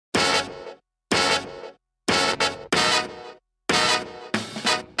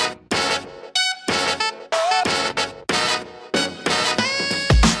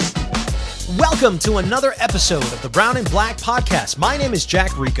Welcome to another episode of the Brown and Black Podcast. My name is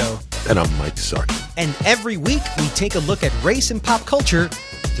Jack Rico. And I'm Mike Sarkin. And every week we take a look at race and pop culture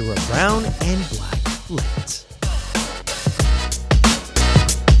through a brown and black lens.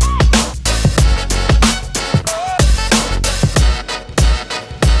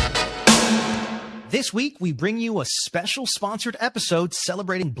 This week, we bring you a special sponsored episode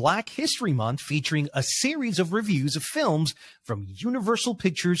celebrating Black History Month featuring a series of reviews of films from Universal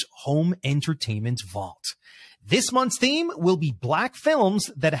Pictures Home Entertainment Vault. This month's theme will be Black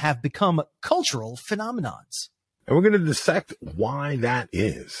films that have become cultural phenomenons. And we're going to dissect why that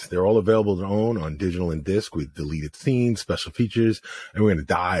is. They're all available to own on digital and disc with deleted scenes, special features, and we're going to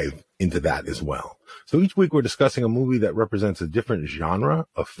dive into that as well. So each week we're discussing a movie that represents a different genre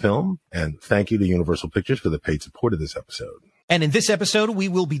of film. And thank you to Universal Pictures for the paid support of this episode. And in this episode, we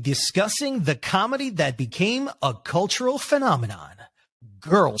will be discussing the comedy that became a cultural phenomenon,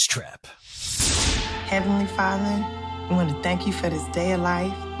 Girls Trip. Heavenly Father, I want to thank you for this day of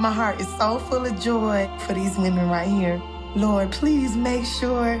life. My heart is so full of joy for these women right here. Lord, please make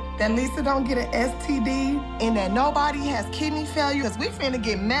sure that Lisa don't get an STD and that nobody has kidney failure, because we finna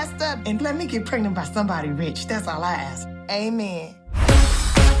get messed up, and let me get pregnant by somebody rich. That's all I ask. Amen.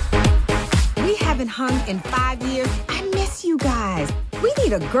 We haven't hung in 5 years. I miss you guys. We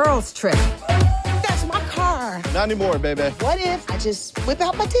need a girls' trip. That's my car. Not anymore, baby. What if I just whip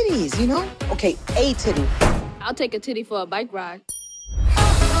out my titties, you know? Okay, a titty. I'll take a titty for a bike ride.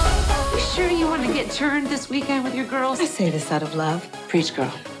 You sure you want to get turned this weekend with your girls? I say this out of love. Preach, girl.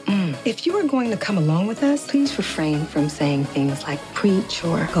 If you are going to come along with us, please refrain from saying things like preach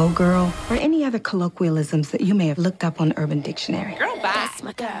or go girl or any other colloquialisms that you may have looked up on Urban Dictionary. Girl, bye. That's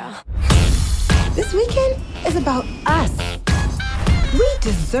my girl. This weekend is about us. We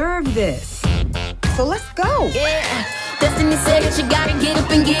deserve this. So let's go. Yeah. Destiny said that you gotta get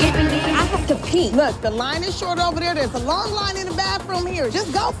up and get. I have to pee. Look, the line is short over there. There's a long line in the bathroom here.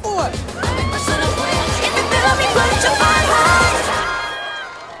 Just go for it.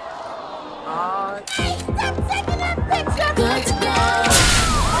 Good to go.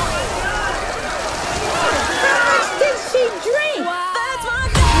 How much did she drink?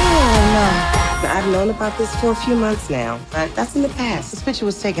 I've known about this for a few months now, but that's in the past. This picture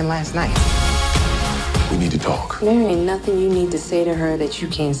was taken last night. We need to talk. There ain't nothing you need to say to her that you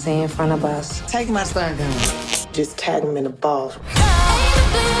can't say in front of us. Take my stun gun. Just tag him in the balls.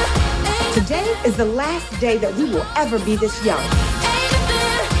 Today is the last day that we will ever be this young.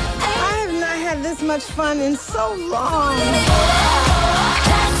 I have not had this much fun in so long.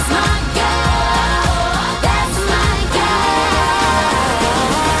 That's my girl. That's my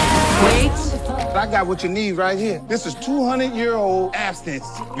girl. Wait. I got what you need right here. This is 200-year-old abstinence.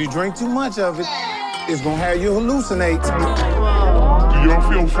 If you drink too much of it, it's gonna have you hallucinate. Do y'all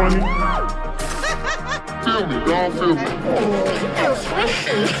feel funny? Feel me, y'all feel me.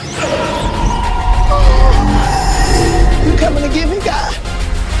 You coming to get me, guy?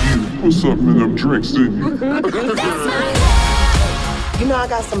 You put something in them drinks, didn't you? You know I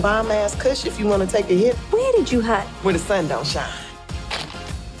got some bomb-ass kush if you want to take a hit. Where did you hide? Where the sun don't shine.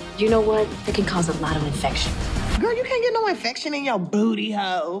 You know what? It can cause a lot of infection. Girl, you can't get no infection in your booty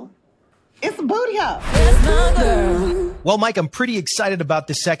hole. It's a booty hole. That's my girl. Well, Mike, I'm pretty excited about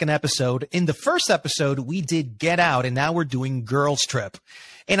the second episode. In the first episode, we did Get Out, and now we're doing Girls Trip.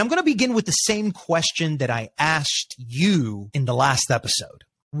 And I'm going to begin with the same question that I asked you in the last episode.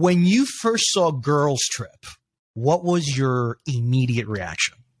 When you first saw Girls Trip, what was your immediate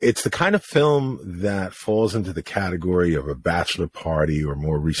reaction? It's the kind of film that falls into the category of a bachelor party or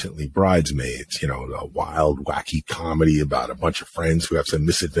more recently Bridesmaids, you know, a wild, wacky comedy about a bunch of friends who have some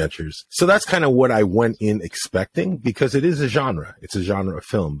misadventures. So that's kind of what I went in expecting, because it is a genre. It's a genre of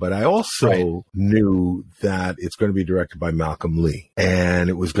film. But I also knew that it's going to be directed by Malcolm Lee, and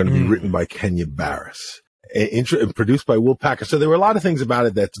it was going to be written by Kenya Barris, and produced by Will Packer. So there were a lot of things about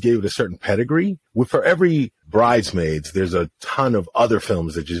it that gave it a certain pedigree. For every Bridesmaids, there's a ton of other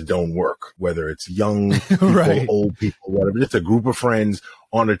films that just don't work, whether it's young people, old people, whatever. Just a group of friends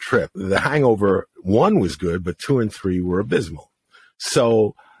on a trip. The Hangover 1 was good, but 2 and 3 were abysmal.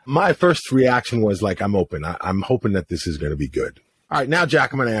 So my first reaction was like, I'm open. I'm hoping that this is going to be good. All right, now,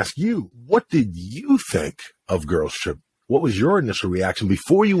 Jack, I'm going to ask you, what did you think of Girls Trip? What was your initial reaction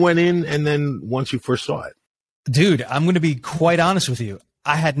before you went in and then once you first saw it? Dude, I'm going to be quite honest with you.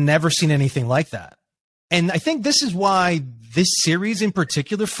 I had never seen anything like that. And I think this is why this series in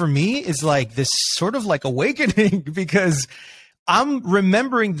particular for me is like this sort of like awakening, because I'm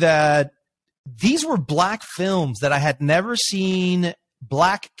remembering that these were Black films that I had never seen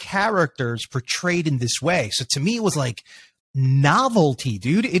Black characters portrayed in this way. So to me, it was like novelty,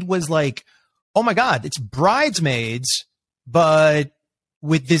 dude. It was like, oh my God, it's Bridesmaids, but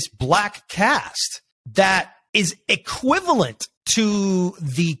with this black cast that is equivalent to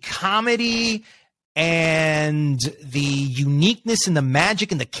the comedy and the uniqueness and the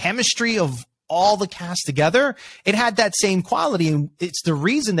magic and the chemistry of all the cast together. It had that same quality, and it's the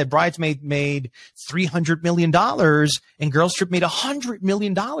reason that Bridesmaid made $300 million and Girls Trip made $100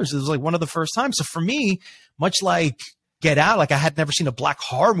 million. It was like one of the first times. So for me, much like Get Out, like I had never seen a black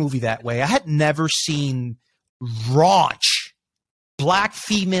horror movie that way. I had never seen raunch, black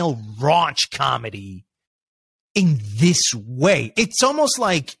female raunch comedy in this way. It's almost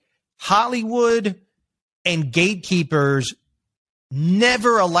like Hollywood and gatekeepers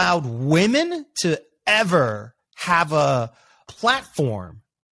never allowed women to ever have a platform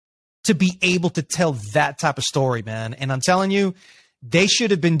to be able to tell that type of story, man. And I'm telling you, they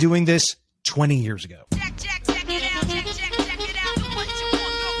should have been doing this 20 years ago.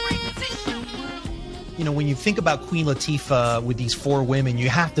 You know, when you think about Queen Latifah with these 4 women, you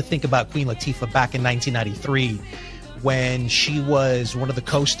have to think about Queen Latifah back in 1993 when she was one of the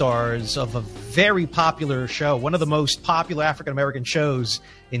co-stars of a very popular show, one of the most popular African-American shows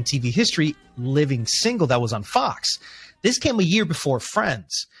in TV history, Living Single, that was on Fox. This came a year before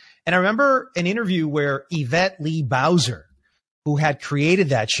Friends. And I remember an interview where Yvette Lee Bowser, who had created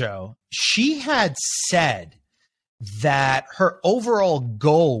that show, she had said that her overall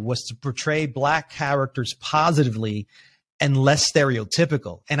goal was to portray black characters positively and less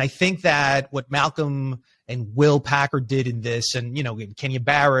stereotypical. And I think that what Malcolm and Will Packard did in this, and, you know, Kenya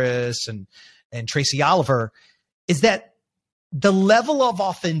Barris and Tracy Oliver, is that the level of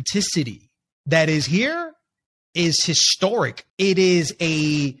authenticity that is here is historic. It is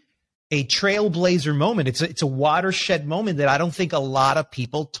a trailblazer moment. It's a watershed moment that I don't think a lot of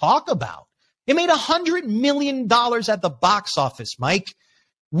people talk about. It made $100 million at the box office, Mike.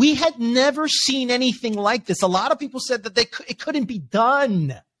 We had never seen anything like this. A lot of people said that it couldn't be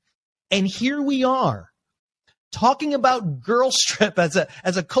done. And here we are talking about Girls Trip as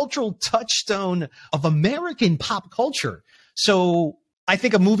a cultural touchstone of American pop culture. So I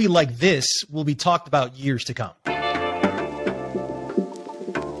think a movie like this will be talked about years to come.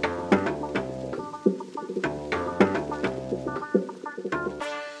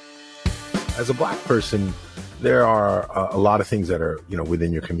 As a black person, there are a lot of things that are, you know,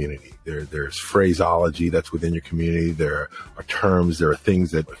 within your community. There's phraseology that's within your community. There are terms. There are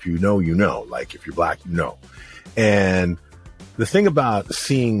things that if you know, you know. Like if you're black, you know. And the thing about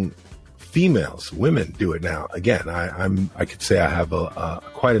seeing females, women do it now. Again, I could say I have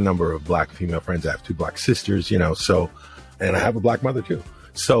quite a number of black female friends. I have 2 black sisters, you know. So, and I have a black mother too.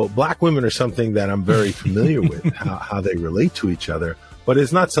 So black women are something that I'm very familiar with, how they relate to each other. But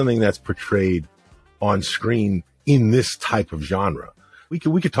it's not something that's portrayed on screen in this type of genre. We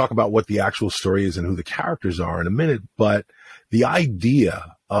could talk about what the actual story is and who the characters are in a minute, but the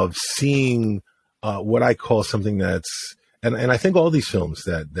idea of seeing what I call something that's, and I think all these films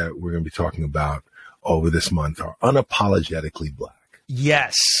that we're going to be talking about over this month are unapologetically black.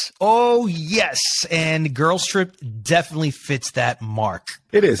 Yes. Oh, yes. And Girls Trip definitely fits that mark.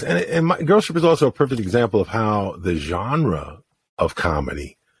 It is. And Girls Trip is also a perfect example of how the genre of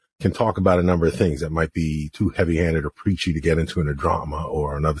comedy can talk about a number of things that might be too heavy-handed or preachy to get into in a drama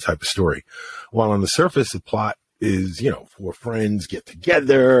or another type of story. While on the surface, the plot is, you know, 4 friends get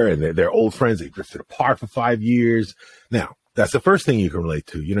together and they're old friends. They drifted apart for 5 years. Now, that's the first thing you can relate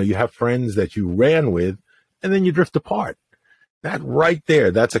to. You know, you have friends that you ran with and then you drift apart. That right there,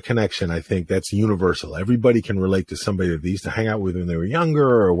 that's a connection. I think that's universal. Everybody can relate to somebody that they used to hang out with when they were younger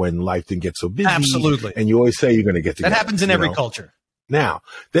or when life didn't get so busy. Absolutely. And you always say you're going to get together. That happens in every culture. Now,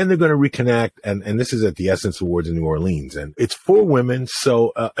 then they're going to reconnect, and this is at the Essence Awards in New Orleans, and it's 4 women,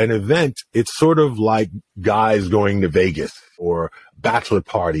 so an event, it's sort of like guys going to Vegas or bachelor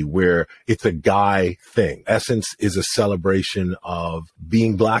party where it's a guy thing. Essence is a celebration of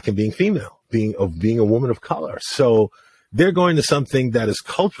being black and being female, being a woman of color. So they're going to something that is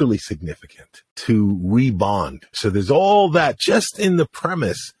culturally significant to rebond. So there's all that just in the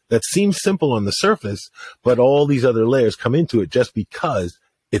premise that seems simple on the surface, but all these other layers come into it just because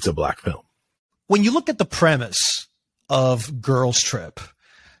it's a black film. When you look at the premise of Girls Trip,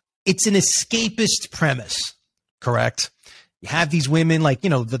 it's an escapist premise, correct? You have these women, like, you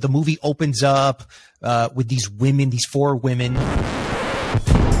know, the movie opens up with these women, these 4 women.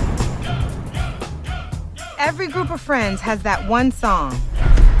 Every group of friends has that one song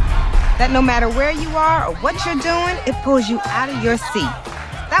that no matter where you are or what you're doing, it pulls you out of your seat.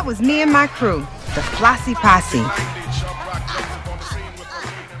 That was me and my crew, the Flossie Posse.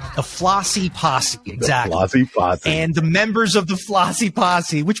 The Flossie Posse, exactly. The Flossie Posse. And the members of the Flossie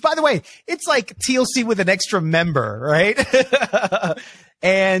Posse, which, by the way, it's like TLC with an extra member, right?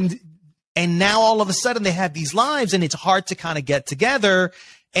 and now all of a sudden they have these lives, and it's hard to kind of get together.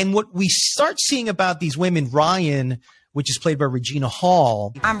 And what we start seeing about these women, Ryan, which is played by Regina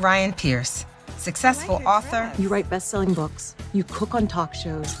Hall. I'm Ryan Pierce, successful author. You write best-selling books. You cook on talk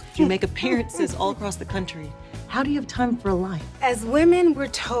shows. You make appearances all across the country. How do you have time for a life? As women, we're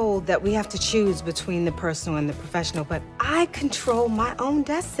told that we have to choose between the personal and the professional, but I control my own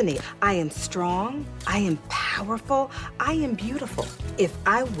destiny. I am strong, I am powerful, I am beautiful. If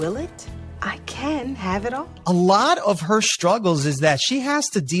I will it, I can have it all. A lot of her struggles is that she has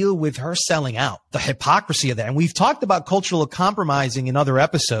to deal with her selling out, the hypocrisy of that. And we've talked about cultural compromising in other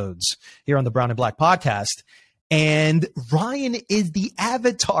episodes here on the Brown and Black podcast. And Ryan is the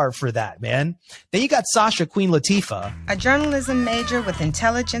avatar for that, man. Then you got Sasha Queen Latifah. A journalism major with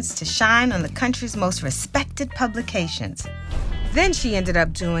intelligence to shine on the country's most respected publications. Then she ended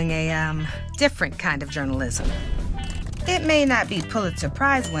up doing a different kind of journalism. It may not be Pulitzer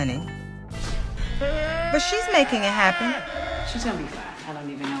Prize winning, but she's making it happen. She's gonna be fine. I don't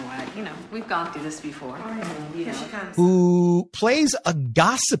even know why. You know, we've gone through this before. Who plays a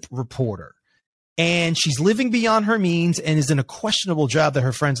gossip reporter. And she's living beyond her means and is in a questionable job that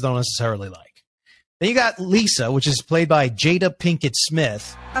her friends don't necessarily like. Then you got Lisa, which is played by Jada Pinkett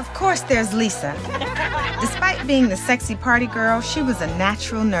Smith. Of course there's Lisa. Despite being the sexy party girl, she was a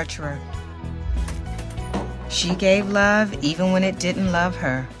natural nurturer. She gave love even when it didn't love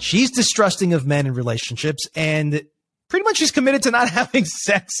her. She's distrusting of men in relationships, and pretty much she's committed to not having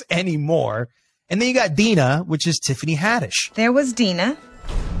sex anymore. And then you got Dina, which is Tiffany Haddish. There was Dina.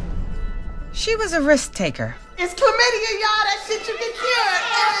 She was a risk taker. It's chlamydia, y'all. That shit you get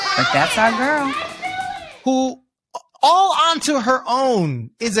cured. But that's our girl. Who, all onto her own,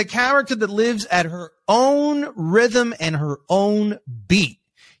 is a character that lives at her own rhythm and her own beat.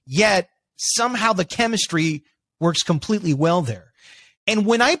 Yet, somehow the chemistry works completely well there. And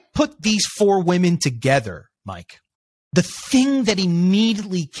when I put these four women together, Mike, the thing that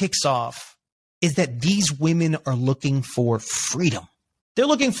immediately kicks off is that these women are looking for freedom. They're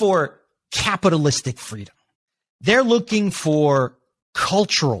looking for capitalistic freedom. They're looking for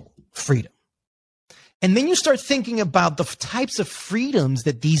cultural freedom. And then you start thinking about the types of freedoms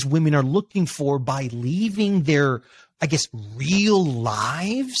that these women are looking for by leaving their, I guess, real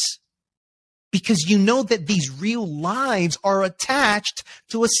lives. Because you know that these real lives are attached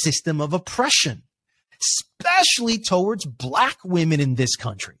to a system of oppression, especially towards black women in this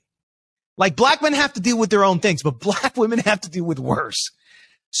country. Like, black men have to deal with their own things, but black women have to deal with worse.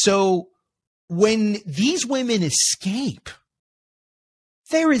 So when these women escape,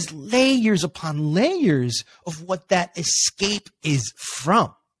 there is layers upon layers of what that escape is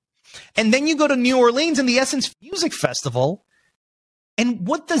from. And then you go to New Orleans and the Essence Music Festival. And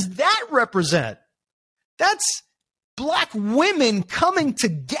what does that represent? That's black women coming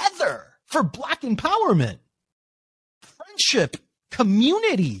together for black empowerment, friendship,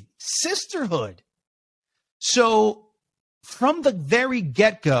 community, sisterhood. So from the very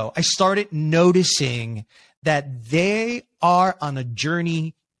get-go, I started noticing that they are on a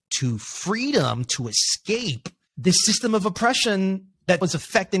journey to freedom, to escape this system of oppression that was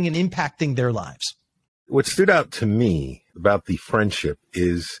affecting and impacting their lives. What stood out to me about the friendship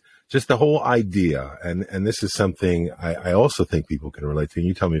is just the whole idea, and this is something I also think people can relate to, and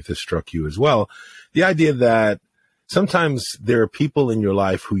you tell me if this struck you as well, the idea that sometimes there are people in your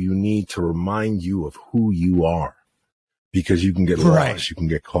life who you need to remind you of who you are, because you can get lost, you can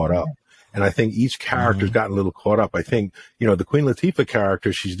get caught up. And I think each character's gotten a little caught up. I think, you know, the Queen Latifah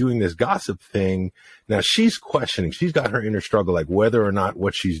character, she's doing this gossip thing. Now she's questioning, she's got her inner struggle, like whether or not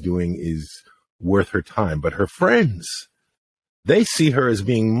what she's doing is worth her time. But her friends, they see her as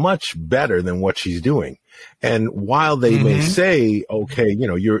being much better than what she's doing. And while they may say, okay, you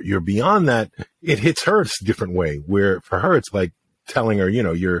know, you're beyond that, it hits her a different way, where for her, it's like telling her, you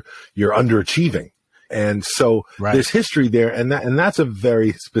know, you're underachieving. And so there's history there. And that's a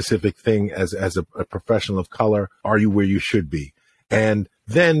very specific thing as a professional of color. Are you where you should be? And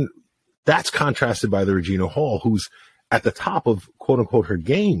then that's contrasted by the Regina Hall, who's at the top of quote unquote her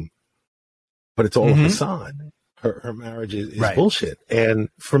game, but it's all a facade. Her marriage is bullshit. And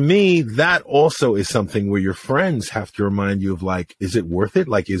for me, that also is something where your friends have to remind you of, like, is it worth it?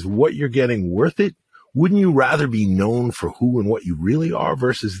 Like, is what you're getting worth it? Wouldn't you rather be known for who and what you really are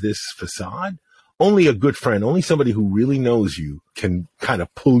versus this facade? Only a good friend, only somebody who really knows you can kind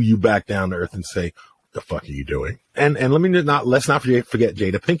of pull you back down to earth and say, the fuck are you doing? And let's not forget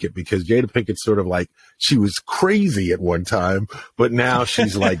Jada Pinkett, because Jada Pinkett's sort of like, she was crazy at one time, but now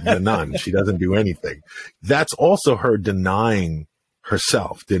she's like the nun. She doesn't do anything. That's also her denying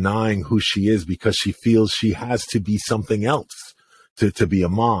herself, denying who she is, because she feels she has to be something else to be a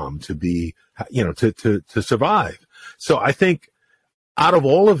mom, to be, to survive. So I think out of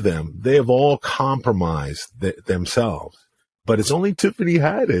all of them, they have all compromised themselves. But it's only Tiffany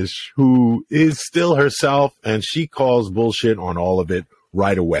Haddish who is still herself, and she calls bullshit on all of it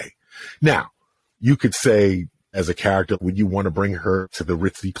right away. Now, you could say, as a character, would you want to bring her to the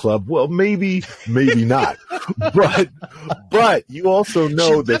ritzy club? Well, maybe not. but you also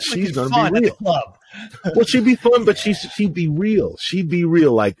know that she's going to be real. Well, she'd be fun, but she'd be real. She'd be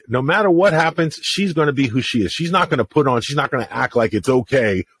real. Like, no matter what happens, she's going to be who she is. She's not going to act like it's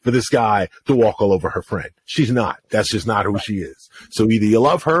okay for this guy to walk all over her friend. She's not. That's just not who she is. So either you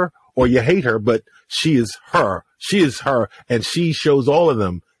love her or you hate her, but she is her. She is her. And she shows all of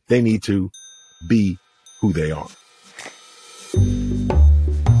them they need to be who they are.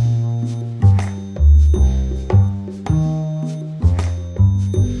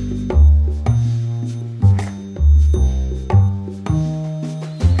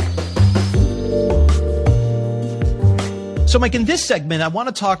 So, Mike, in this segment, I want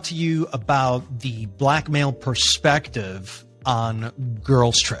to talk to you about the black male perspective on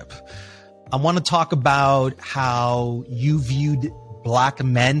Girls Trip. I want to talk about how you viewed black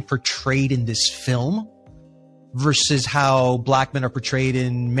men portrayed in this film versus how black men are portrayed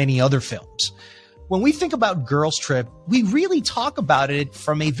in many other films. When we think about Girls Trip, we really talk about it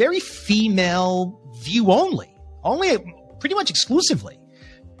from a very female view only pretty much exclusively.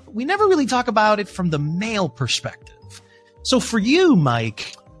 We never really talk about it from the male perspective. So for you,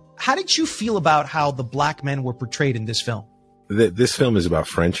 Mike, how did you feel about how the black men were portrayed in this film? This film is about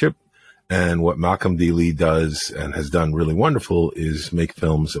friendship. And what Malcolm D. Lee does and has done really wonderful is make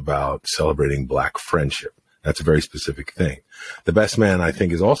films about celebrating black friendship. That's a very specific thing. The Best Man, I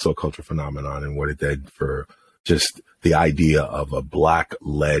think, is also a cultural phenomenon in what it did for just the idea of a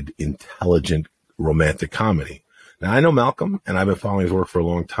black-led, intelligent, romantic comedy. Now, I know Malcolm, and I've been following his work for a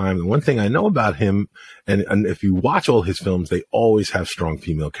long time. And one thing I know about him, and if you watch all his films, they always have strong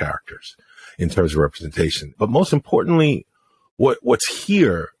female characters in terms of representation. But most importantly, what's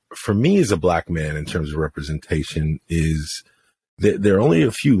here for me as a black man in terms of representation is that there are only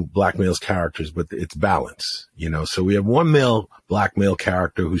a few black male characters, but it's balance, So we have one black male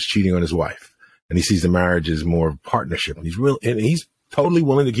character who's cheating on his wife, and he sees the marriage as more of a partnership, and he's totally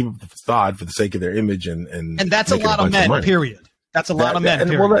willing to keep up the facade for the sake of their image and that's a lot of men, period. That's a lot of men,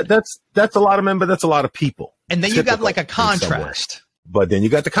 period. Well, that's a lot of men, but that's a lot of people. And then you got like a contrast. But then you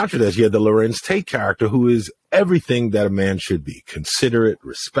got the contrast. You had the Lorenz Tate character, who is everything that a man should be: considerate,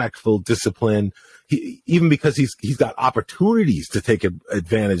 respectful, disciplined. Even because he's got opportunities to take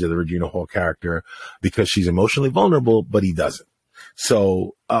advantage of the Regina Hall character because she's emotionally vulnerable, but he doesn't.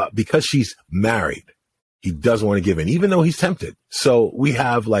 So because she's married, he doesn't want to give in, even though he's tempted. So we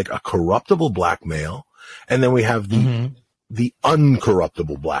have like a corruptible black male, and then we have the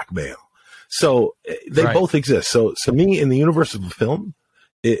uncorruptible black male. So they both exist. So me, in the universe of the film,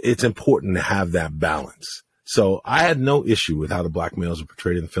 it's important to have that balance. So I had no issue with how the black males are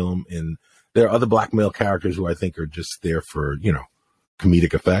portrayed in the film. And there are other black male characters who I think are just there for,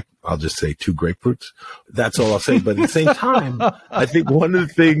 comedic effect. I'll just say 2 grapefruits. That's all I'll say. But at the same time, I think one of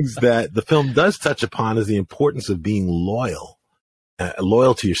the things that the film does touch upon is the importance of being loyal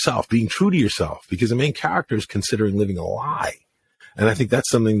to yourself, being true to yourself, because the main character is considering living a lie. And I think that's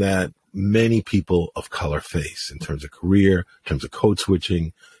something that many people of color face in terms of career, in terms of code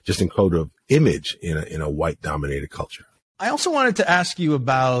switching, just in code of image in a white dominated culture. I also wanted to ask you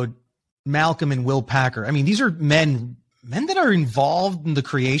about Malcolm and Will Packer. I mean, these are men that are involved in the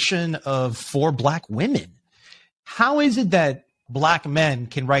creation of 4 black women. How is it that black men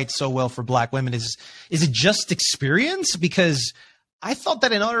can write so well for black women? Is it just experience? Because I thought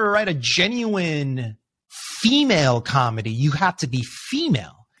that in order to write a genuine female comedy, you have to be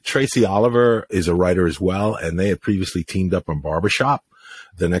female. Tracy Oliver is a writer as well, and they had previously teamed up on Barbershop,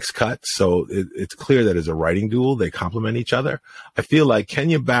 The Next Cut. So it's clear that as a writing duel, they complement each other. I feel like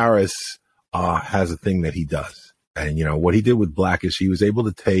Kenya Barris has a thing that he does. And, what he did with Blackish, he was able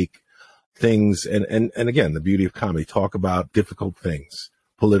to take things and again, the beauty of comedy, talk about difficult things,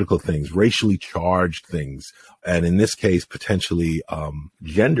 political things, racially charged things, and in this case, potentially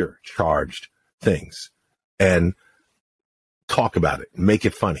gender charged things, and talk about it, make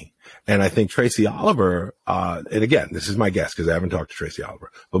it funny. And I think Tracy Oliver, and again, this is my guess because I haven't talked to Tracy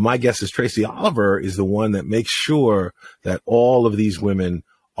Oliver, but my guess is Tracy Oliver is the one that makes sure that all of these women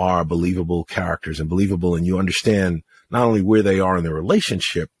are believable characters and believable, and you understand not only where they are in their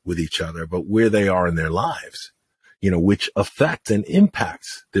relationship with each other, but where they are in their lives, which affects and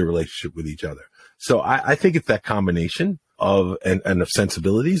impacts their relationship with each other. So I think it's that combination of and of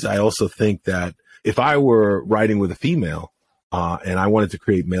sensibilities. I also think that if I were writing with a female, and I wanted to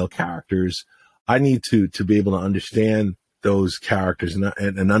create male characters, I need to be able to understand those characters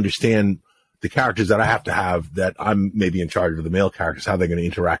and understand the characters that I have to have, that I'm maybe in charge of the male characters, how they're going to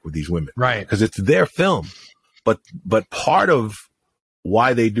interact with these women. Right. Because it's their film. But part of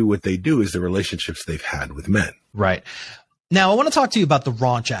why they do what they do is the relationships they've had with men. Right. Now, I want to talk to you about the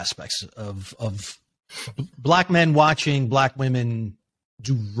raunch aspects of black men watching black women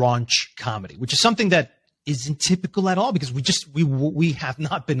do raunch comedy, which is something that isn't typical at all because we have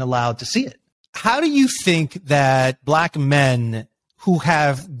not been allowed to see it. How do you think that black men who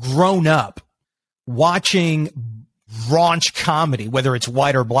have grown up watching raunch comedy, whether it's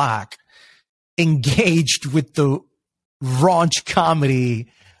white or black, engaged with the raunch comedy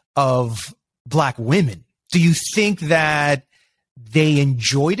of black women? Do you think that they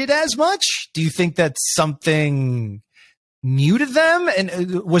enjoyed it as much? Do you think that's something new to them?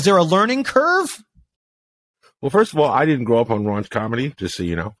 And was there a learning curve? Well, first of all, I didn't grow up on raunch comedy, just so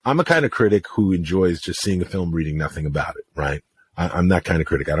you know. I'm a kind of critic who enjoys just seeing a film, reading nothing about it, right? I'm that kind of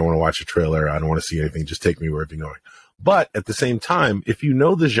critic. I don't want to watch a trailer. I don't want to see anything. Just take me wherever you're going. But at the same time, if you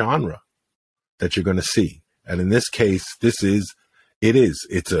know the genre that you're going to see, and in this case,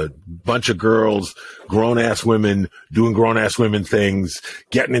 it's a bunch of girls, grown-ass women doing grown-ass women things,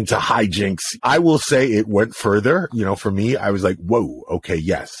 getting into hijinks. I will say it went further. For me, I was like, whoa, okay,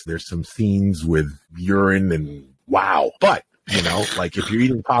 yes, there's some scenes with urine and wow. But, like if you're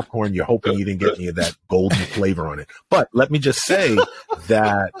eating popcorn, you're hoping you didn't get any of that golden flavor on it. But let me just say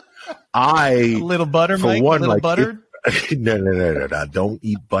that a little butter, for Mike, one, like, buttered? No. Don't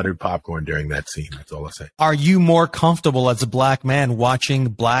eat buttered popcorn during that scene. That's all I say. Are you more comfortable as a black man watching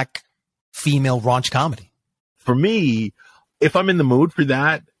black female raunch comedy? For me, if I'm in the mood for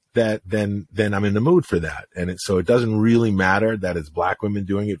that, then I'm in the mood for that. And so it doesn't really matter that it's black women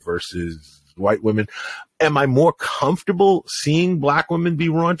doing it versus white women. Am I more comfortable seeing black women be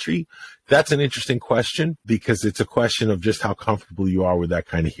raunchy? That's an interesting question because it's a question of just how comfortable you are with that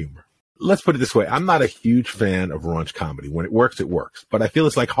kind of humor. Let's put it this way. I'm not a huge fan of raunch comedy. When it works, it works. But I feel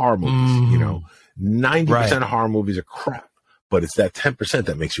it's like horror movies, 90% of horror movies are crap, but it's that 10%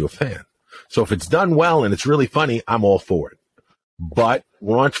 that makes you a fan. So if it's done well and it's really funny, I'm all for it. But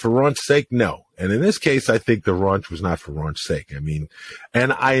raunch for raunch's sake, no. And in this case, I think the raunch was not for raunch's sake. I mean,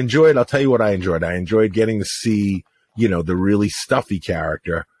 and I enjoyed, I'll tell you what I enjoyed. I enjoyed getting to see, the really stuffy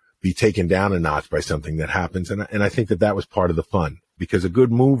character be taken down a notch by something that happens. And I think that was part of the fun. Because a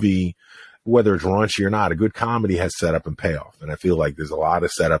good movie, whether it's raunchy or not, a good comedy has setup and payoff. And I feel like there's a lot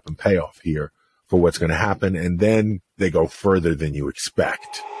of setup and payoff here for what's going to happen. And then they go further than you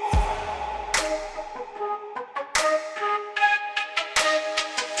expect.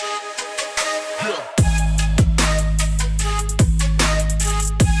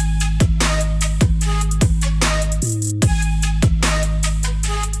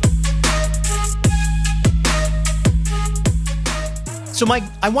 So, Mike,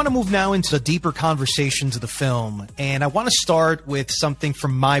 I want to move now into the deeper conversations of the film, and I want to start with something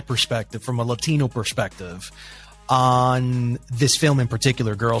from my perspective, from a Latino perspective, on this film in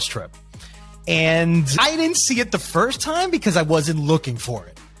particular, Girls Trip. And I didn't see it the first time because I wasn't looking for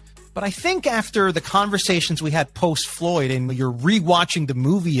it. But I think after the conversations we had post-Floyd, and you're rewatching the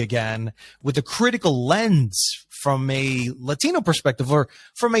movie again with a critical lens from a Latino perspective or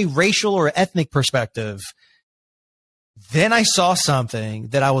from a racial or ethnic perspective, then I saw something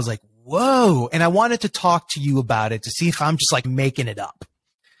that I was like, whoa. And I wanted to talk to you about it to see if I'm just like making it up.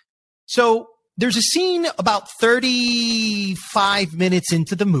 So there's a scene about 35 minutes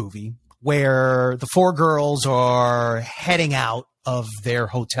into the movie where the four girls are heading out of their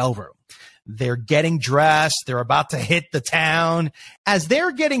hotel room. They're getting dressed. They're about to hit the town. As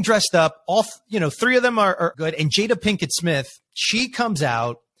they're getting dressed up, all, three of them are good. And Jada Pinkett Smith, she comes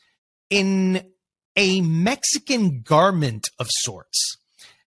out in a Mexican garment of sorts.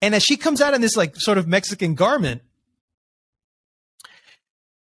 And as she comes out in this like sort of Mexican garment,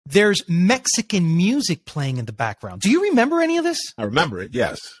 there's Mexican music playing in the background. Do you remember any of this? I remember it,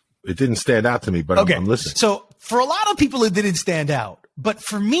 yes. It didn't stand out to me, but okay. I'm listening. So for a lot of people, it didn't stand out. But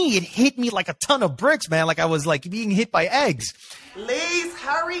for me, it hit me like a ton of bricks, man. Like I was like being hit by eggs. Please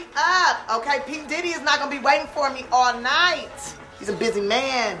hurry up. Okay, P. Diddy is not going to be waiting for me all night. He's a busy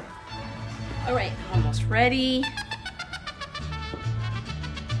man. All right, almost ready.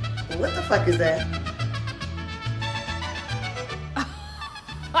 What the fuck is that?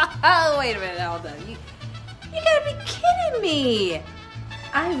 Oh, wait a minute, hold on. You gotta be kidding me.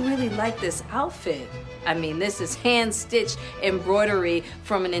 I really like this outfit. I mean, this is hand-stitched embroidery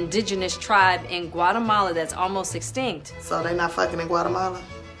from an indigenous tribe in Guatemala that's almost extinct. So they not fucking in Guatemala?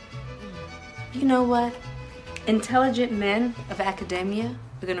 You know what? Intelligent men of academia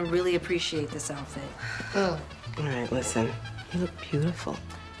are gonna really appreciate this outfit. All right, listen. You look beautiful.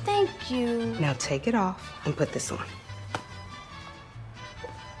 Thank you. Now take it off and put this on.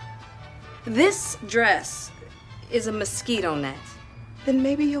 This dress is a mosquito net. Then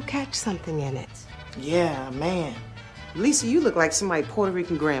maybe you'll catch something in it. Yeah, man. Lisa, you look like somebody's Puerto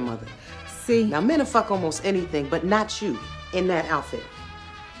Rican grandmother. See? Now, men will fuck almost anything, but not you in that outfit.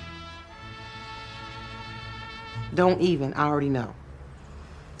 Don't even. I already know.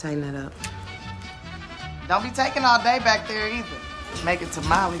 Tighten that up. Don't be taking all day back there either. Making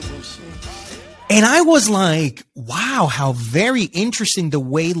tamales and shit. And I was like, wow, how very interesting the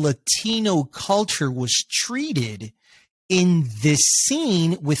way Latino culture was treated in this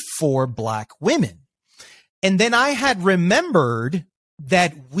scene with 4 black women. And then I had remembered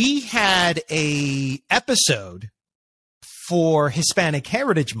that we had a episode for Hispanic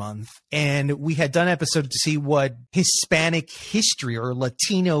Heritage Month, and we had done an episode to see what Hispanic history or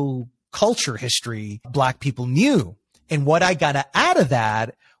Latino culture history black people knew. And what I got out of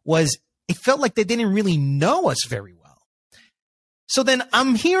that was it felt like they didn't really know us very well. So then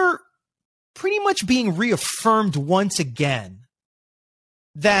I'm here pretty much being reaffirmed once again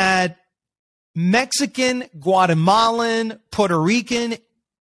that Mexican, Guatemalan, Puerto Rican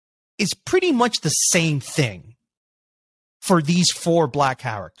is pretty much the same thing for these 4 black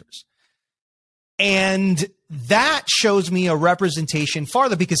characters. And that shows me a representation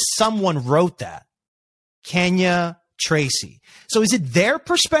farther because someone wrote that. Kenya Tracy. So is it their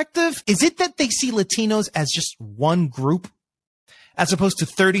perspective? Is it that they see Latinos as just one group as opposed to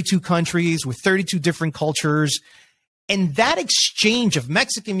 32 countries with 32 different cultures? And that exchange of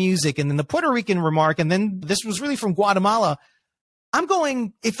Mexican music and then the Puerto Rican remark, and then this was really from Guatemala. I'm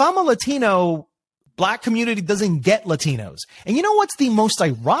going, if I'm a Latino, black community doesn't get Latinos. And you know what's the most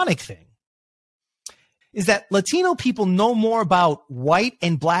ironic thing? Is that Latino people know more about white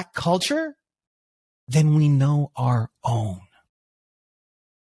and black culture than we know our own.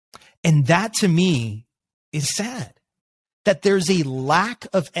 And that to me is sad, that there's a lack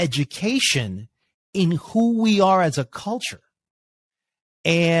of education in who we are as a culture.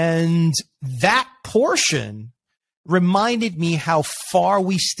 And that portion reminded me how far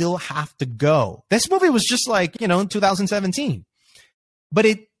we still have to go. This movie was just like, in 2017, but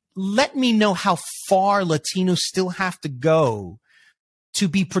it let me know how far Latinos still have to go to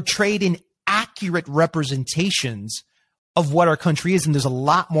be portrayed in accurate representations of what our country is. And there's a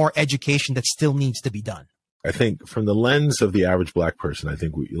lot more education that still needs to be done. I think from the lens of the average black person, I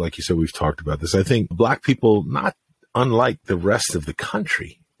think, like you said, we've talked about this. I think black people, not unlike the rest of the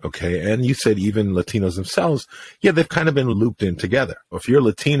country, okay, and you said even Latinos themselves, yeah, they've kind of been looped in together. If you're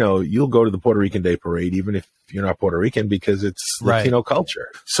Latino, you'll go to the Puerto Rican Day Parade, even if you're not Puerto Rican, because it's Latino culture.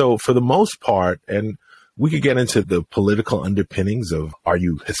 So for the most part, and we could get into the political underpinnings of, are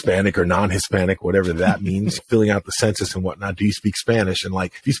you Hispanic or non-Hispanic, whatever that means, filling out the census and whatnot. Do you speak Spanish? And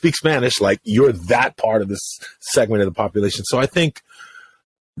like, if you speak Spanish, like you're that part of this segment of the population. So I think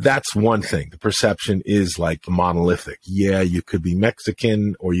that's one thing. The perception is like monolithic. Yeah, you could be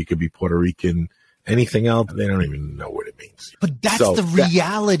Mexican or you could be Puerto Rican. Anything else, they don't even know what it means. But that's the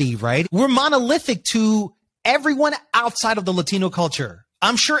reality, right? We're monolithic to everyone outside of the Latino culture.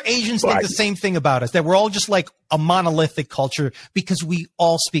 I'm sure Asians think the same thing about us, that we're all just like a monolithic culture because we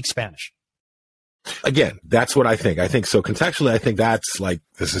all speak Spanish. Again, that's what I think. I think so contextually, I think that's like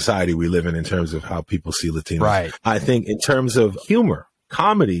the society we live in terms of how people see Latinos. Right. I think in terms of humor,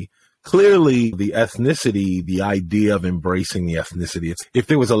 comedy, clearly the ethnicity, the idea of embracing the ethnicity. It's, if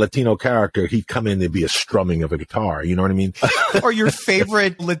there was a Latino character, he'd come in, there'd be a strumming of a guitar. You know what I mean? Or your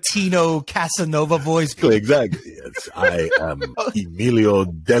favorite Latino Casanova voice. Exactly. Yes, I am Emilio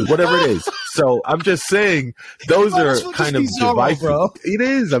Del, whatever it is. So I'm just saying those are kind of devices. Bro. It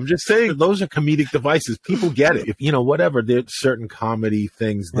is. I'm just saying those are comedic devices. People get it. If, whatever, there's certain comedy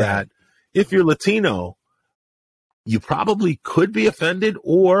things that if you're Latino, you probably could be offended,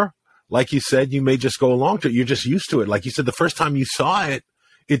 or like you said, you may just go along to it. You're just used to it. Like you said, the first time you saw it,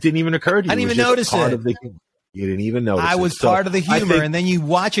 it didn't even occur to you. I didn't even notice it. You didn't even notice it. I was part of the humor, and then you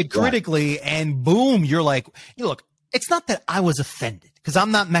watch it critically, and boom, you're like, look, it's not that I was offended, because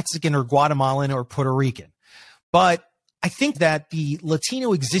I'm not Mexican or Guatemalan or Puerto Rican. But I think that the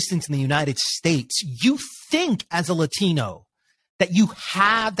Latino existence in the United States, you think as a Latino that you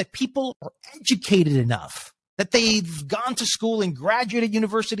have, that people are educated enough, that they've gone to school and graduated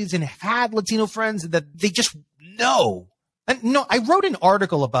universities and had Latino friends that they just know. And no, I wrote an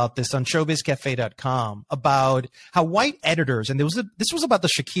article about this on showbizcafe.com about how white editors, and this was about the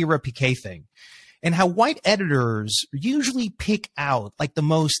Shakira Piqué thing, and how white editors usually pick out like the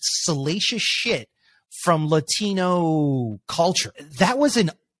most salacious shit from Latino culture. That was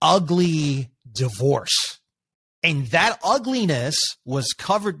an ugly divorce. And that ugliness was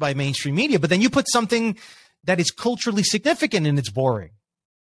covered by mainstream media. But then you put something that is culturally significant and it's boring.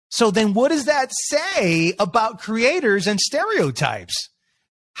 So then what does that say about creators and stereotypes?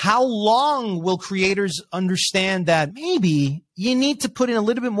 How long will creators understand that maybe you need to put in a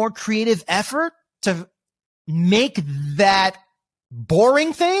little bit more creative effort to make that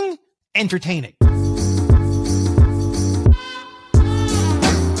boring thing entertaining?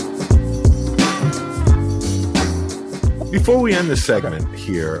 Before we end this segment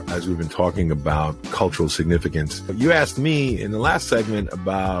here, as we've been talking about cultural significance, you asked me in the last segment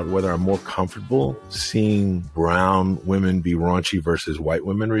about whether I'm more comfortable seeing brown women be raunchy versus white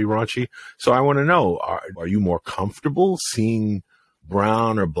women be raunchy. So I want to know, are you more comfortable seeing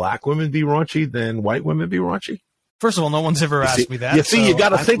brown or black women be raunchy than white women be raunchy? First of all, no one's ever asked me that. You see, you got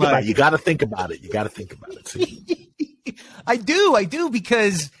to think about it. You got to think about it. You got to think about it. See? I do,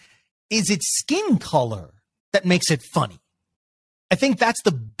 because is it skin color that makes it funny? I think that's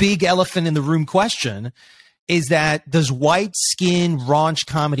the big elephant in the room question, is that does white skin raunch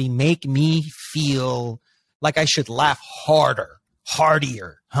comedy make me feel like I should laugh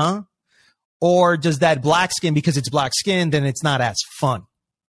hardier, huh? Or does that black skin, because it's black skin, then it's not as fun?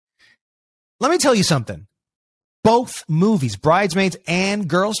 Let me tell you something. Both movies, Bridesmaids and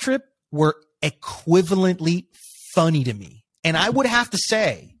Girls Trip, were equivalently funny to me. And I would have to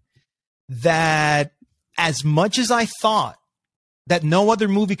say that as much as I thought that no other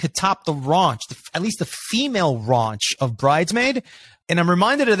movie could top the raunch, at least the female raunch of Bridesmaid. And I'm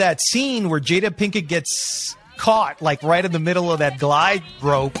reminded of that scene where Jada Pinkett gets caught like right in the middle of that glide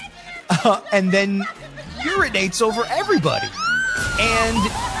rope and then urinates over everybody. And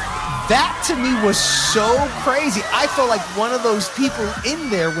that to me was so crazy. I felt like one of those people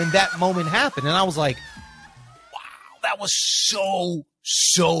in there when that moment happened. And I was like, wow, that was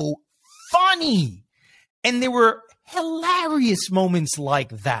so funny. And there were hilarious moments like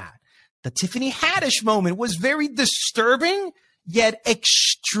that. The Tiffany Haddish moment was very disturbing, yet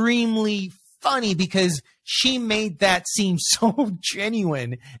extremely funny because she made that seem so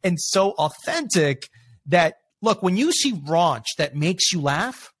genuine and so authentic that, look, when you see raunch that makes you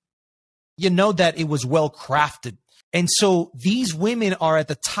laugh, you know that it was well crafted. And so these women are at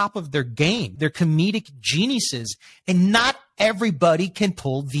the top of their game. They're comedic geniuses, and not everybody can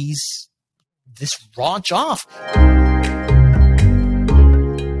pull this raunch off.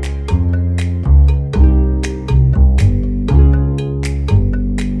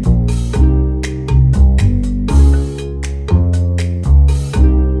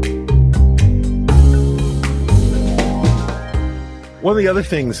 One of the other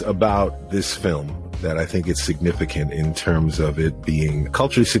things about this film that I think is significant in terms of it being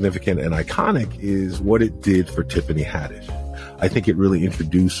culturally significant and iconic is what it did for Tiffany Haddish. I think it really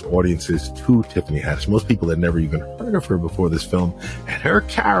introduced audiences to Tiffany Haddish. Most people had never even heard of her before this film, and her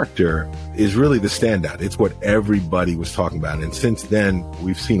character is really the standout. It's what everybody was talking about. And since then,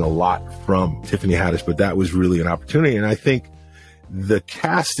 we've seen a lot from Tiffany Haddish, but that was really an opportunity. And I think the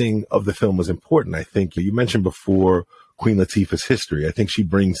casting of the film was important. I think you mentioned before Queen Latifah's history. I think she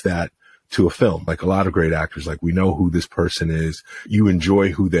brings that to a film. Like a lot of great actors, like we know who this person is. You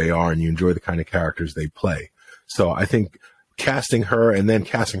enjoy who they are and you enjoy the kind of characters they play. So I think casting her and then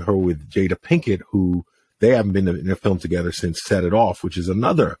casting her with Jada Pinkett, who they haven't been in a film together since Set It Off, which is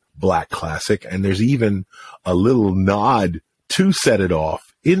another black classic. And there's even a little nod to Set It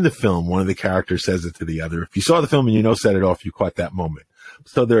Off in the film. One of the characters says it to the other. If you saw the film and you know Set It Off, you caught that moment.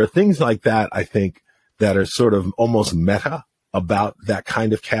 So there are things like that, I think, that are sort of almost meta about that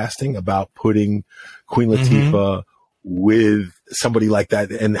kind of casting, about putting Queen Latifah with somebody like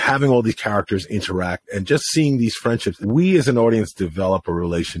that and having all these characters interact and just seeing these friendships. We as an audience develop a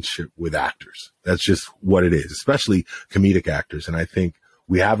relationship with actors. That's just what it is, especially comedic actors. And I think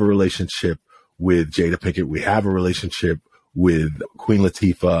we have a relationship with Jada Pinkett. We have a relationship with Queen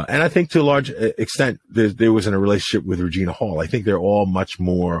Latifah. And I think to a large extent, there was in a relationship with Regina Hall. I think they're all much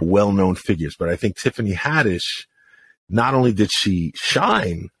more well-known figures. But I think Tiffany Haddish, not only did she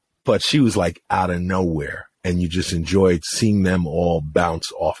shine, but she was like out of nowhere. And you just enjoyed seeing them all bounce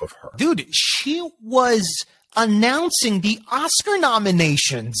off of her. Dude, she was announcing the Oscar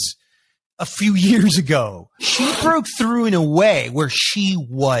nominations a few years ago. She broke through in a way where she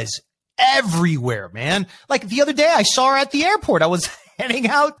was everywhere, man. Like the other day, I saw her at the airport. I was heading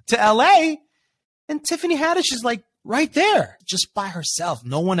out to LA, and Tiffany Haddish is like right there, just by herself,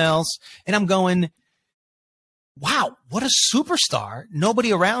 no one else. And I'm going, wow, what a superstar.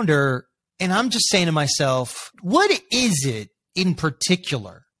 Nobody around her. And I'm just saying to myself, what is it in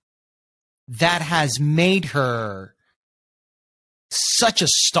particular that has made her such a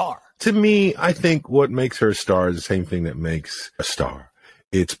star? To me, I think what makes her a star is the same thing that makes a star.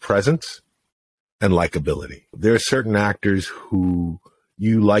 It's presence and likability. There are certain actors who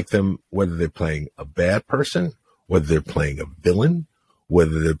you like them, whether they're playing a bad person, whether they're playing a villain,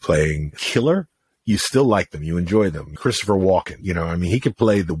 whether they're playing killer, you still like them. You enjoy them. Christopher Walken, you know, I mean, he could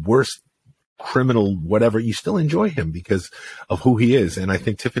play the worst criminal, whatever. You still enjoy him because of who he is. And I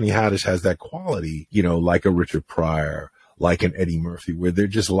think Tiffany Haddish has that quality, you know, like a Richard Pryor, like an Eddie Murphy, where they're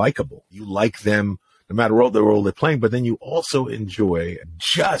just likable. You like them no matter what the role they're playing, but then you also enjoy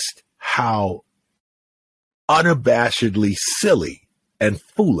just how unabashedly silly and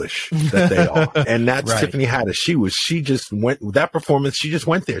foolish that they are. And that's right. Tiffany Haddish. She just went, that performance, she just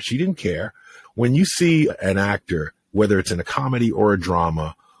went there. She didn't care. When you see an actor, whether it's in a comedy or a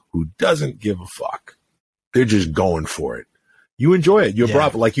drama, who doesn't give a fuck, they're just going for it. You enjoy it. You're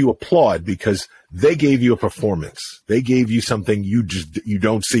bravo, like you applaud because they gave you a performance. They gave you something you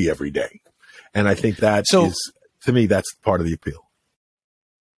don't see every day. And I think that is, to me, that's part of the appeal.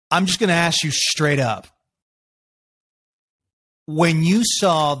 I'm just going to ask you straight up. When you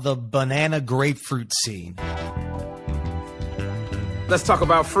saw the banana grapefruit scene. Let's talk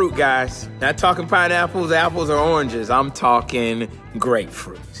about fruit, guys. Not talking pineapples, apples, or oranges. I'm talking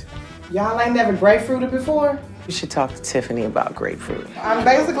grapefruit. Y'all ain't never grapefruited before? You should talk to Tiffany about grapefruit. I'm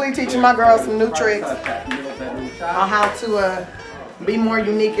basically teaching my girls some new tricks on how to be more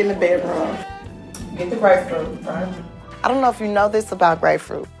unique in the bedroom. Get the grapefruit, right? I don't know if you know this about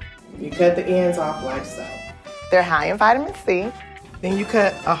grapefruit. You cut the ends off like so. They're high in vitamin C. Then you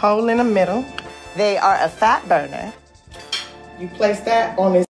cut a hole in the middle. They are a fat burner. You place that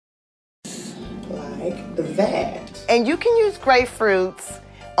on his like that. And you can use grapefruits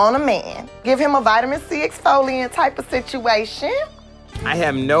on a man. Give him a vitamin C exfoliant type of situation. I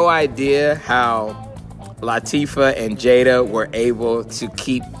have no idea how Latifah and Jada were able to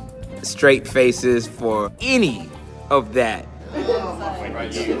keep straight faces for any of that.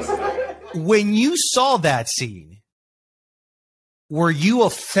 When you saw that scene, were you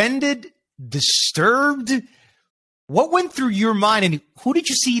offended, disturbed? What went through your mind, and who did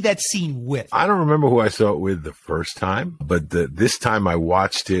you see that scene with? I don't remember who I saw it with the first time, but this time I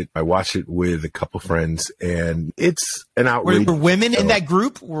watched it with a couple friends, and it's an outrage. Were women in that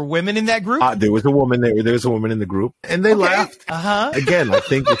group? Were women in that group? There was a woman there. There was a woman in the group, and they laughed. Again, I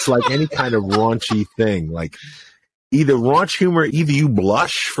think it's like any kind of raunchy thing. Like either raunch humor, either you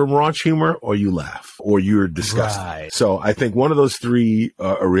blush from raunch humor, or you laugh, or you're disgusted. Right. So I think one of those three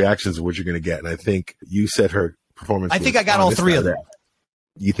reactions is what you're going to get, and I think you said her performance. I think I got all three of them.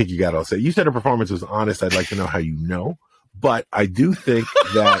 You think you got all three? You said her performance was honest. I'd like to know how you know, but I do think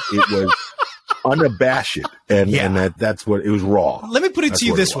that it was unabashed, and that's what it was raw. Let me put it to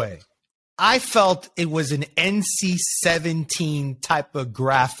you this way: I felt it was an NC-17 type of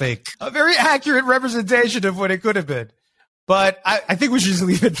graphic, a very accurate representation of what it could have been. But I think we should just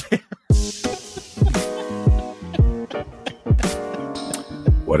leave it there.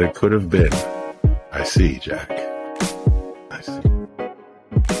 What it could have been. I see, Jack. I see.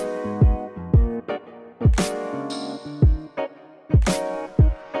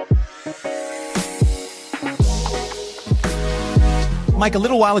 Mike, a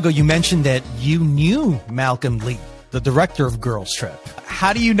little while ago, you mentioned that you knew Malcolm Lee, the director of Girls Trip.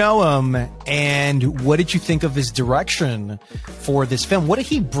 How do you know him, and what did you think of his direction for this film? What did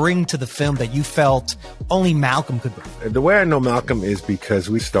he bring to the film that you felt only Malcolm could bring? The way I know Malcolm is because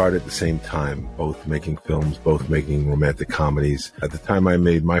we started at the same time, both making films, both making romantic comedies. At the time I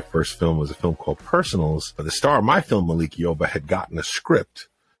made my first film was a film called Personals. The star of my film, Malik Yoba, had gotten a script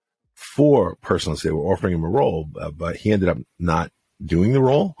for Personals. They were offering him a role, but he ended up not doing the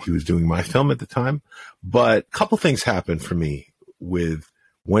role. He was doing my film at the time. But a couple things happened for me with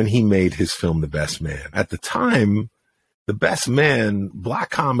when he made his film The Best Man. At the time, The Best Man, black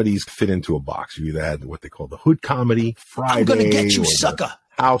comedies fit into a box. You either had what they call the hood comedy, Friday, I'm gonna get you, sucker,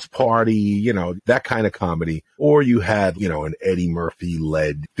 House Party, you know, that kind of comedy. Or you had, you know, an Eddie Murphy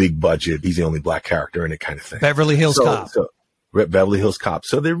led big budget, he's the only black character in it kind of thing. Beverly Hills Cop. Beverly Hills Cop.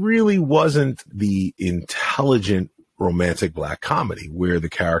 So there really wasn't the intelligent romantic black comedy where the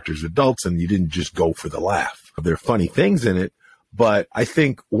characters are adults and you didn't just go for the laugh. There are funny things in it, but I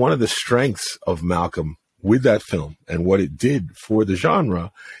think one of the strengths of Malcolm with that film and what it did for the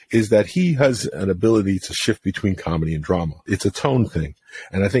genre is that he has an ability to shift between comedy and drama. It's a tone thing.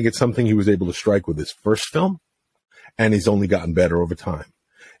 And I think it's something he was able to strike with his first film, and he's only gotten better over time.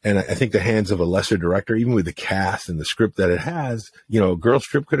 And I think the hands of a lesser director, even with the cast and the script that it has, Girls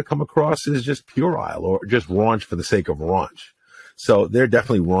Trip could have come across as just puerile or just raunch for the sake of raunch. So there are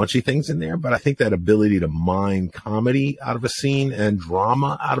definitely raunchy things in there, but I think that ability to mine comedy out of a scene and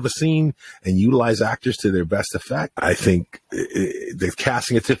drama out of a scene and utilize actors to their best effect, I think the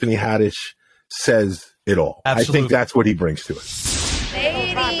casting of Tiffany Haddish says it all. Absolutely. I think that's what he brings to it.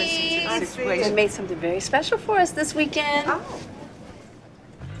 Ladies, they made something very special for us this weekend.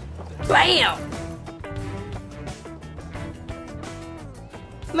 Bam!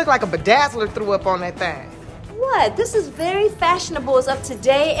 Look like a bedazzler threw up on that thing. What? This is very fashionable. It's up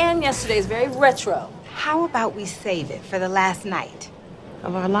today and yesterday. It's very retro. How about we save it for the last night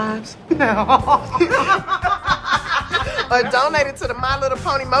Of our lives? Or donate it to the My Little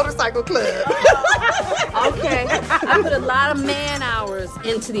Pony Motorcycle Club. Okay. I put a lot of man hours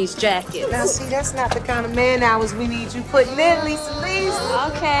into these jackets. Now, see, that's not the kind of man hours we need you putting in,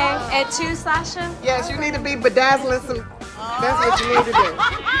 Lisa. Okay. And two, Sasha? Yes, you need to be bedazzling some. That's what you need to do.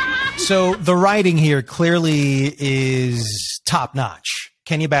 So the writing here clearly is top notch.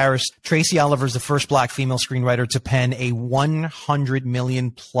 Kenya Barris, Tracy Oliver is the first black female screenwriter to pen a 100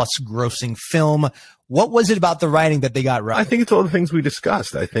 million plus grossing film. What was it about the writing that they got right? I think it's all the things we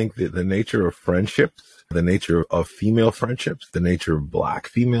discussed. I think that the nature of friendships, the nature of female friendships, the nature of black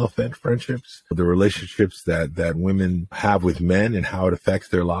female friendships, the relationships that women have with men and how it affects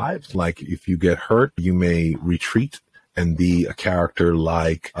their lives. Like if you get hurt, you may retreat and be a character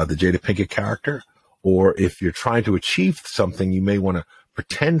like the Jada Pinkett character. Or if you're trying to achieve something, you may want to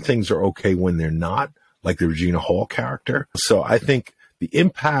pretend things are okay when they're not, like the Regina Hall character. So I think the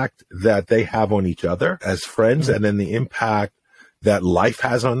impact that they have on each other as friends, and then the impact that life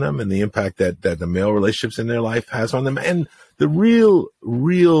has on them, and the impact that the male relationships in their life has on them. And the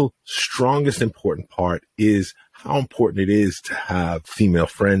real strongest important part is how important it is to have female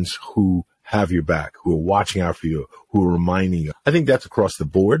friends who have your back, who are watching out for you, who are reminding you. I think that's across the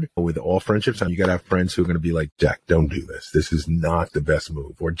board with all friendships. You got to have friends who are going to be like, Jack, don't do this. This is not the best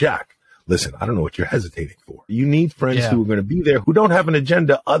move. Or Jack, listen, I don't know what you're hesitating for. You need friends who are going to be there, who don't have an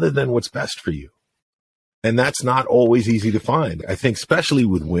agenda other than what's best for you. And that's not always easy to find. I think especially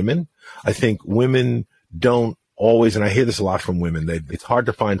with women, I think women don't always, and I hear this a lot from women, it's hard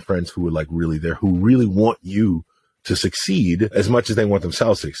to find friends who are like really there, who really want you to succeed as much as they want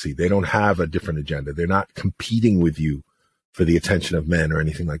themselves to succeed. They don't have a different agenda. They're not competing with you for the attention of men or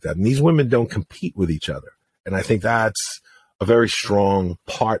anything like that. And these women don't compete with each other. And I think that's a very strong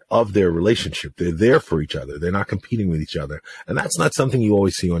part of their relationship. They're there for each other. They're not competing with each other. And that's not something you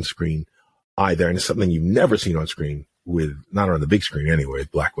always see on screen either. And it's something you've never seen on screen with, not on the big screen anyway,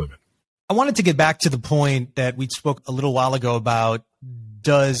 with black women. I wanted to get back to the point that we spoke a little while ago about,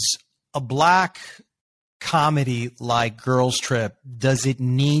 does a black comedy like Girls Trip, does it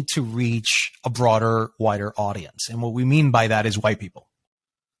need to reach a broader, wider audience? And what we mean by that is white people,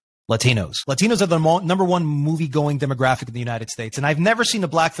 Latinos. Latinos are the number one movie-going demographic in the United States. And I've never seen a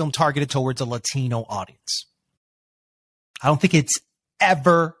black film targeted towards a Latino audience. I don't think it's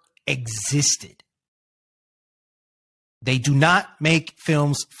ever existed. They do not make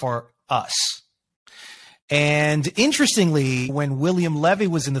films for us. And interestingly, when William Levy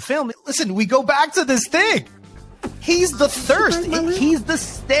was in the film, listen, we go back to this thing. He's the thirst. He's the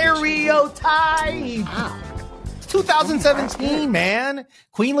stereotype. Wow. It's 2017, man.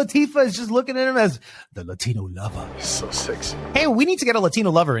 Queen Latifah is just looking at him as the Latino lover. So sexy. Hey, we need to get a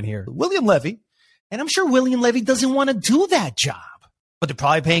Latino lover in here. William Levy. And I'm sure William Levy doesn't want to do that job, but they're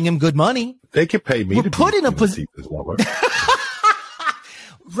probably paying him good money. They could pay me to put in a position.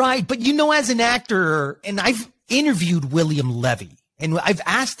 Right. But as an actor, and I've interviewed William Levy, and I've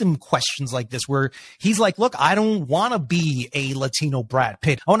asked him questions like this where he's like, look, I don't want to be a Latino Brad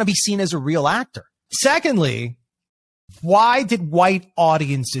Pitt. I want to be seen as a real actor. Secondly, why did white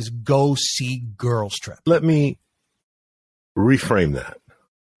audiences go see Girls Trip? Let me reframe that.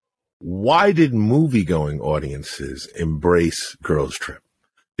 Why did movie-going audiences embrace Girls Trip?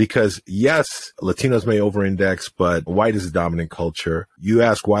 Because yes, Latinos may over-index, but white is a dominant culture. You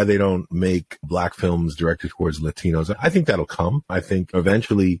ask why they don't make black films directed towards Latinos. I think that'll come. I think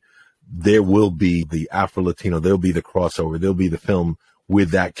eventually there will be the Afro-Latino. There'll be the crossover. There'll be the film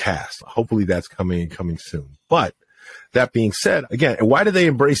with that cast. Hopefully that's coming soon. But that being said, again, why did they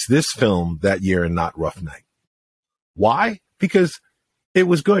embrace this film that year and not Rough Night? Why? Because it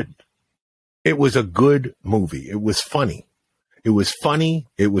was good. It was a good movie. It was funny. It was funny.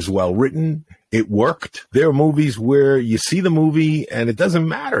 It was well written. It worked. There are movies where you see the movie and it doesn't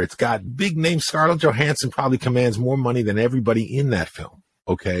matter. It's got big name. Scarlett Johansson probably commands more money than everybody in that film.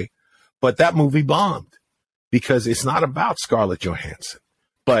 Okay. But that movie bombed because it's not about Scarlett Johansson,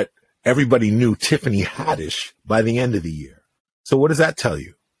 but everybody knew Tiffany Haddish by the end of the year. So what does that tell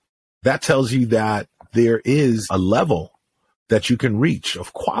you? That tells you that there is a level that you can reach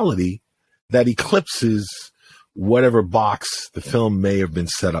of quality that eclipses whatever box the film may have been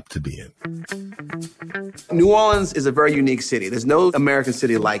set up to be in. New Orleans is a very unique city. There's no American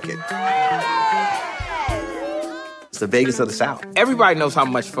city like it. It's the Vegas of the South. Everybody knows how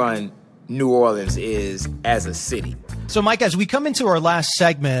much fun New Orleans is as a city. So, Mike, as we come into our last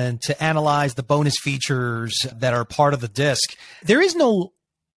segment to analyze the bonus features that are part of the disc, there is no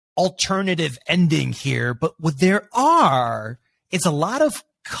alternative ending here, but what there are is a lot of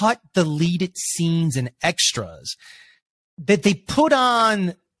cut, deleted scenes and extras that they put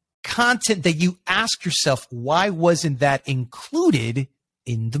on content that you ask yourself, why wasn't that included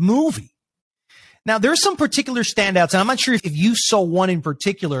in the movie? Now, there's some particular standouts, and I'm not sure if you saw one in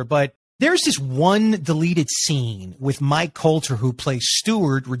particular, but there's this one deleted scene with Mike Colter, who plays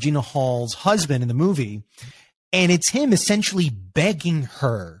Stewart, Regina Hall's husband in the movie, and it's him essentially begging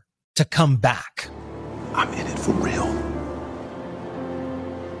her to come back. I'm in it for real.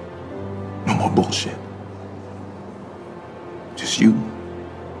 No more bullshit. Just you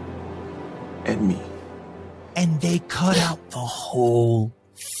and me. And they cut out the whole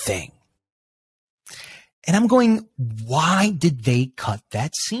thing. And I'm going, why did they cut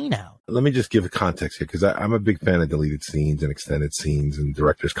that scene out? Let me just give a context here, because I'm a big fan of deleted scenes and extended scenes and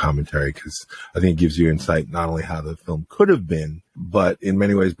director's commentary, because I think it gives you insight not only how the film could have been, but in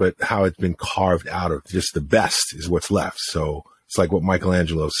many ways, but how it's been carved out of just the best is what's left. So it's like what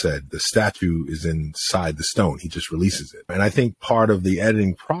Michelangelo said, the statue is inside the stone. He just releases it. And I think part of the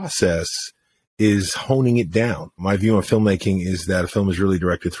editing process is honing it down. My view on filmmaking is that a film is really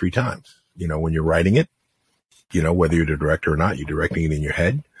directed 3 times. You know, when you're writing it, you know, whether you're the director or not, you're directing it in your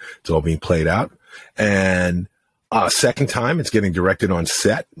head. It's all being played out. And second time, it's getting directed on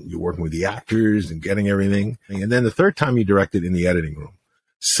set. You're working with the actors and getting everything. And then the third time, you direct it in the editing room.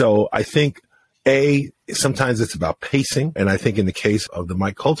 So I think, sometimes it's about pacing. And I think in the case of the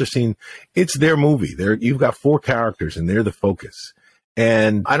Mike Colter scene, it's their movie. You've got 4 characters and they're the focus.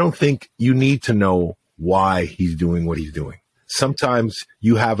 And I don't think you need to know why he's doing what he's doing. Sometimes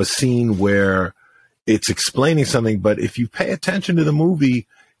you have a scene where it's explaining something, but if you pay attention to the movie,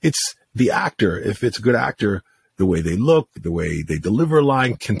 it's the actor. If it's a good actor, the way they look, the way they deliver a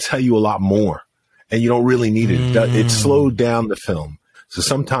line can tell you a lot more, and you don't really need it. It slowed down the film. So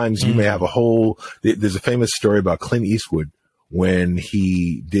sometimes you may have there's a famous story about Clint Eastwood when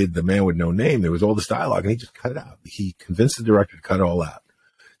he did The Man with No Name. There was all this dialogue and he just cut it out. He convinced the director to cut it all out.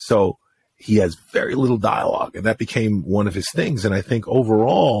 So he has very little dialogue, and that became one of his things. And I think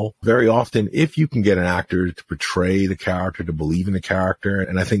overall, very often, if you can get an actor to portray the character, to believe in the character,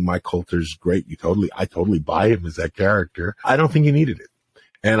 and I think Mike Colter's great. I totally buy him as that character. I don't think you needed it.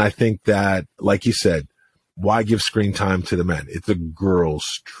 And I think that, like you said, why give screen time to the men? It's a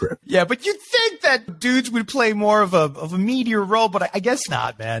girls' trip. Yeah, but you'd think that dudes would play more of a meatier role, but I guess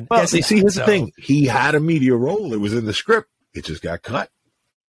not, man. Well, here's the thing. He had a meatier role. It was in the script. It just got cut.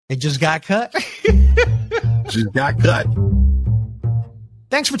 It just got cut? Just got cut.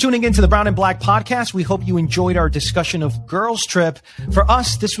 Thanks for tuning in to the Brown and Black podcast. We hope you enjoyed our discussion of Girls Trip. For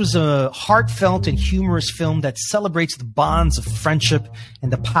us, this was a heartfelt and humorous film that celebrates the bonds of friendship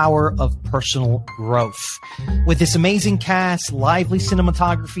and the power of personal growth. With this amazing cast, lively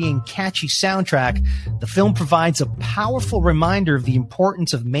cinematography, and catchy soundtrack, the film provides a powerful reminder of the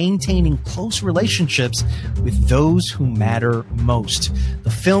importance of maintaining close relationships with those who matter most. The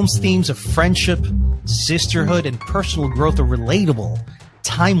film's themes of friendship, sisterhood, and personal growth are relatable,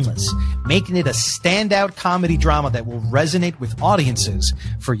 timeless, making it a standout comedy drama that will resonate with audiences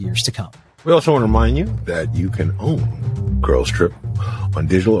for years to come. We also want to remind you that you can own Girls Trip on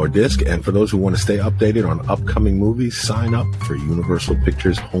digital or disc. And for those who want to stay updated on upcoming movies, sign up for Universal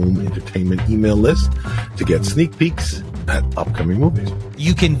Pictures Home Entertainment email list to get sneak peeks at upcoming movies.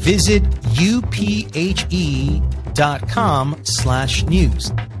 You can visit uphe.com/news.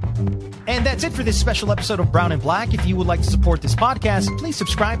 And that's it for this special episode of Brown and Black. If you would like to support this podcast, please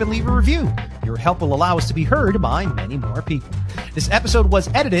subscribe and leave a review. Your help will allow us to be heard by many more people. This episode was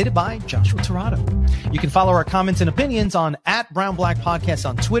edited by Joshua Torado. You can follow our comments and opinions on @BrownBlackPodcast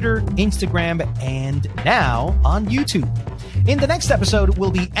on Twitter, Instagram, and now on YouTube. In the next episode,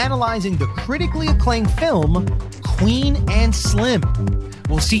 we'll be analyzing the critically acclaimed film Queen and Slim.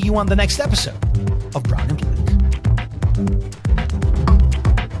 We'll see you on the next episode of Brown and Black.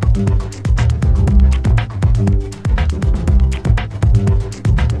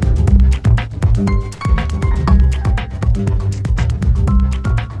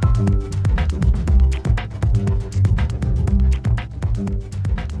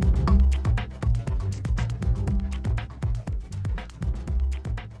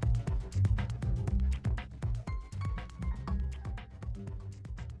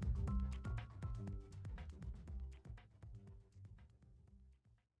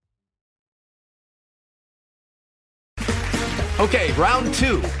 Okay, round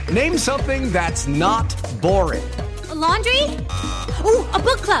two. Name something that's not boring. A laundry? Ooh, a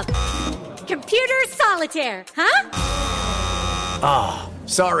book club. Computer solitaire, huh? Ah, oh,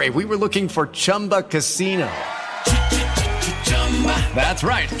 sorry, we were looking for Chumba Casino. That's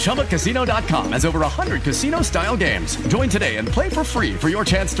right, ChumbaCasino.com has over 100 casino-style games. Join today and play for free for your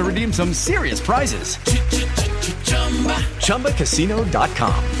chance to redeem some serious prizes.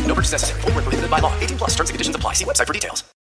 ChumbaCasino.com. No purchase necessary. Void where prohibited by law. 18+ terms and conditions apply. See website for details.